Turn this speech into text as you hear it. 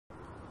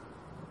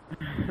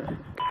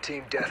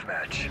Team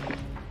deathmatch.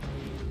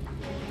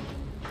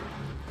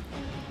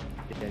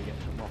 Yeah, get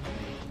some off me.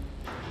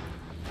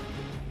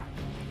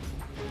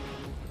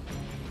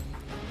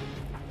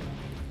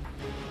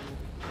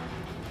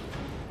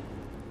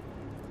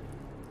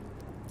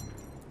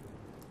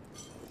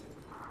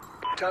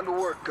 Time to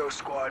work, Ghost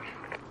Squad. Is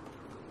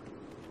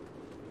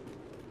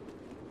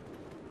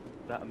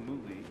that a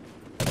movie?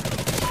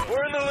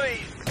 We're in the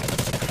lead.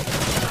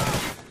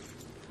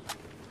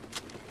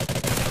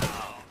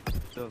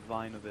 The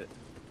vine of it.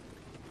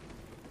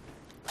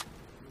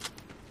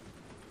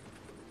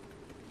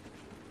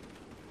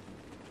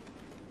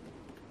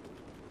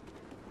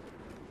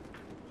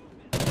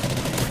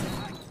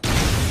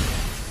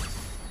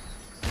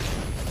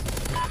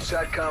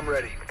 SATCOM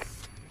ready.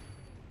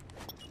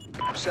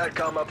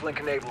 SATCOM uplink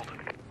enabled.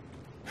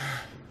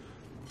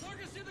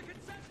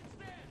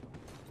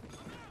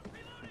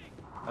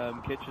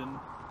 Kitchen.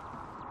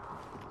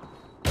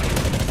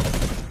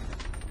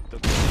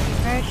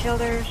 Alright,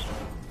 shoulders.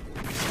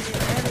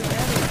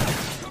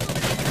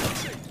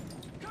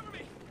 Cover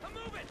me! I'm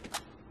moving!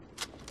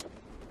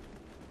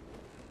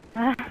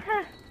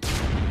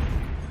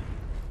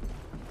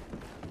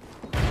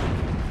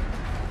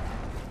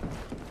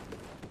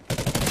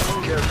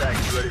 Care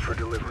package ready for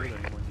delivery.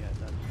 Anyone yet,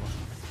 that's fine.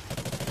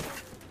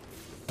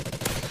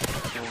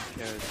 No one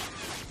cares.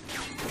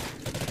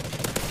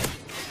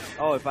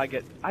 Oh, if I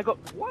got what?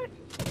 What?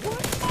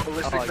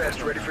 Ballistic Oh,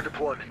 vest ready for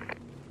deployment.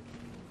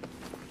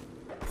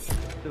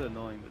 Still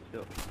annoying, but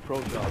still.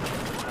 Pro job.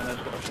 And I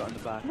just got a shot in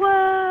the back.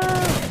 Whoa!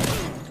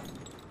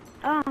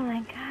 Oh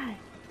my god.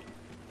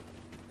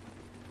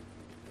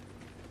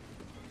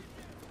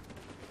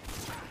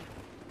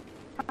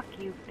 Fuck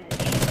you,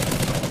 bitch.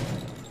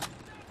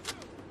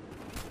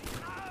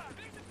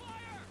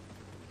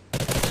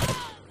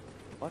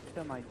 What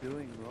am I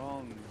doing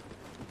wrong?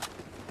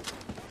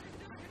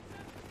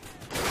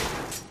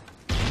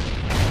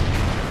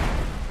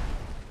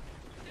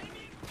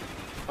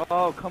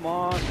 Oh, come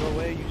on, go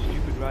away, you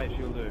stupid right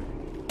shoulder.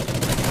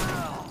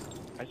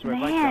 I swear,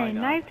 if I die Man, he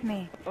now. knifed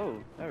me. Oh,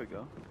 there we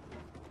go.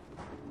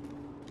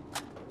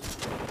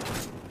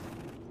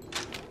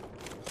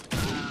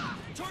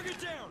 Target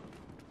down!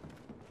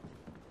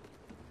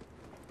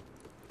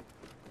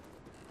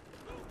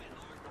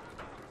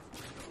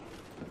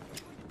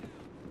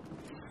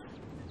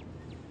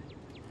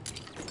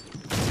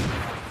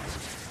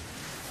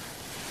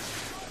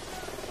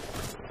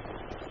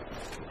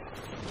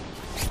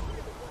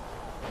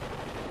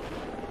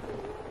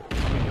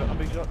 A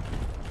big shot.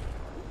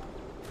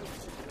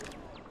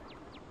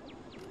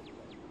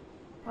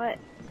 What?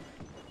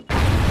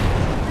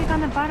 Like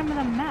on the bottom of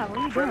the map. What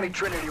are you Friendly doing?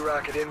 Trinity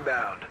rocket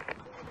inbound.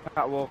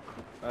 Catwalk,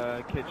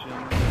 kitchen.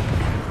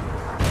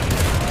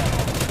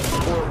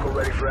 Oracle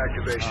ready for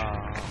activation.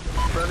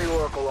 Friendly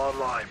Oracle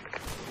online.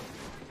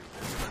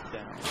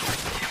 Down.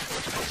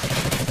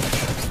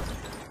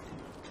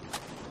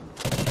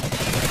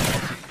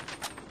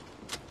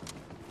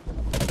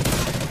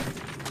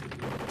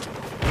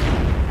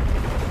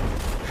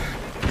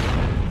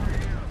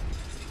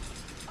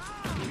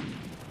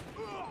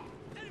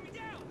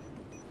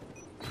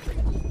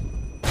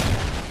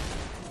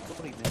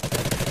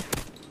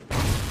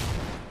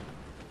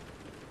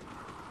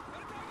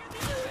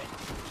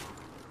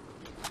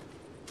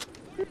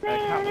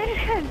 Man, this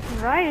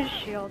guy's riot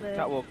shielded.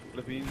 Catwalk,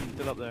 Levine,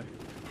 still up there.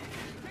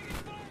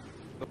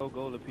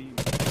 Go, Levine.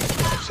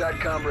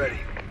 SATCOM ready.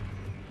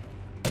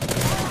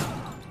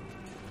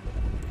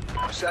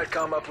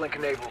 SATCOM uplink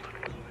enabled.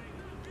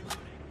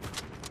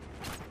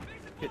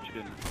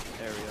 Kitchen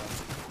area.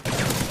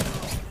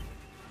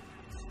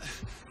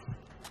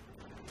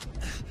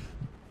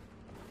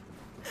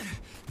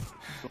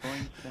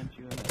 Going sent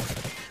you a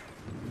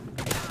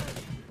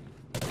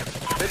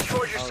They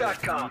destroyed your Oh, that's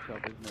SATCOM.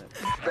 meetup, isn't it?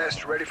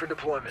 Vest ready for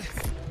deployment.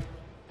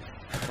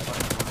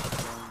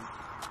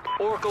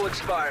 Oracle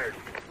expired.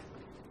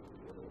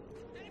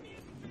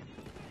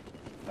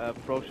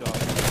 Pro shot.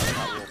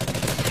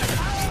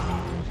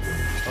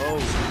 Oh.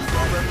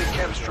 Friendly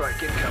chem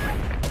strike incoming.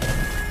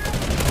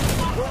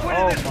 We're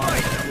winning Oh this my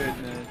fight.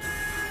 goodness.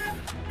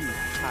 You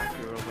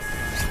hacker over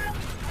time.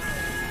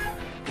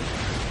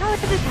 How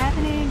is this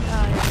happening?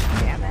 Oh,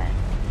 damn it.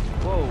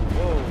 Whoa,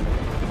 whoa.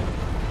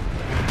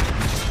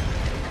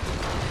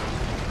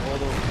 All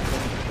those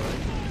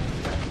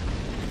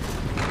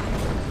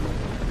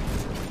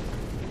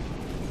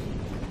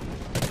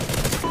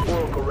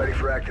Oracle ready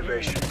for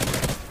activation.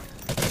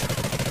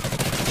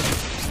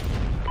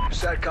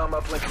 SATCOM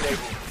uplink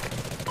enabled.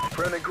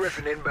 Friendly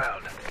Griffin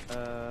inbound.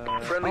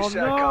 Friendly oh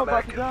SATCOM no, about to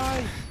active.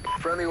 die.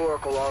 Friendly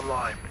Oracle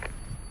online.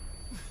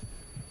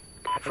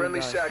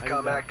 Friendly I didn't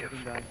SATCOM die, active. I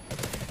didn't die.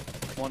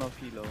 One off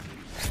helo.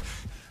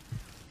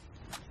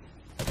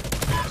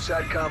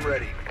 SATCOM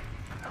ready.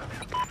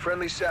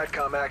 Friendly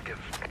SATCOM active.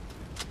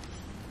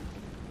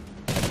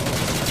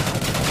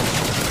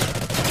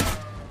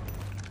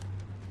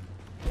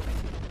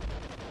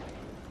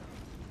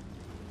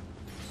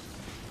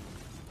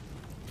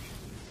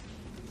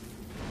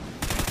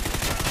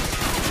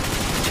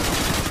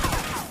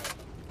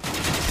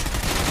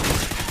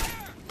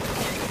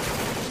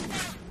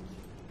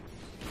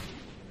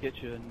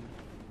 Kitchen.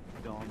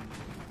 Gone.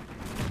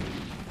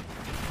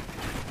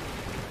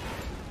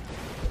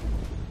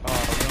 Oh, no, I don't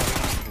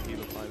have to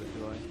heal a pilot,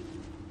 do I?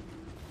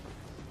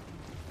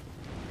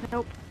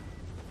 Nope.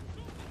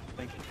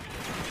 Thank you.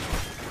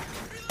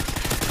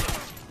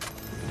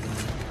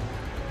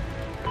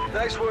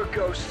 Nice work,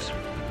 Ghosts.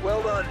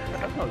 Well done.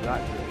 That's not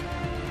that good.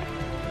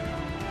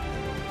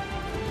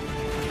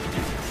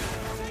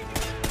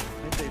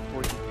 I'd say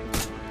 42.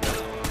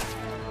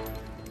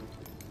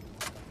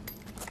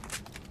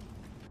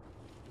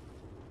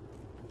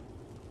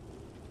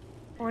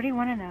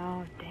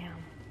 41-0. Damn.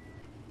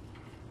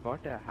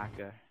 What a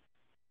hacker.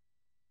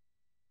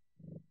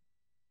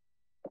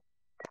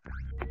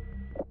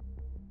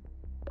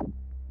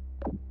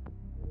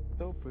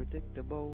 So predictable.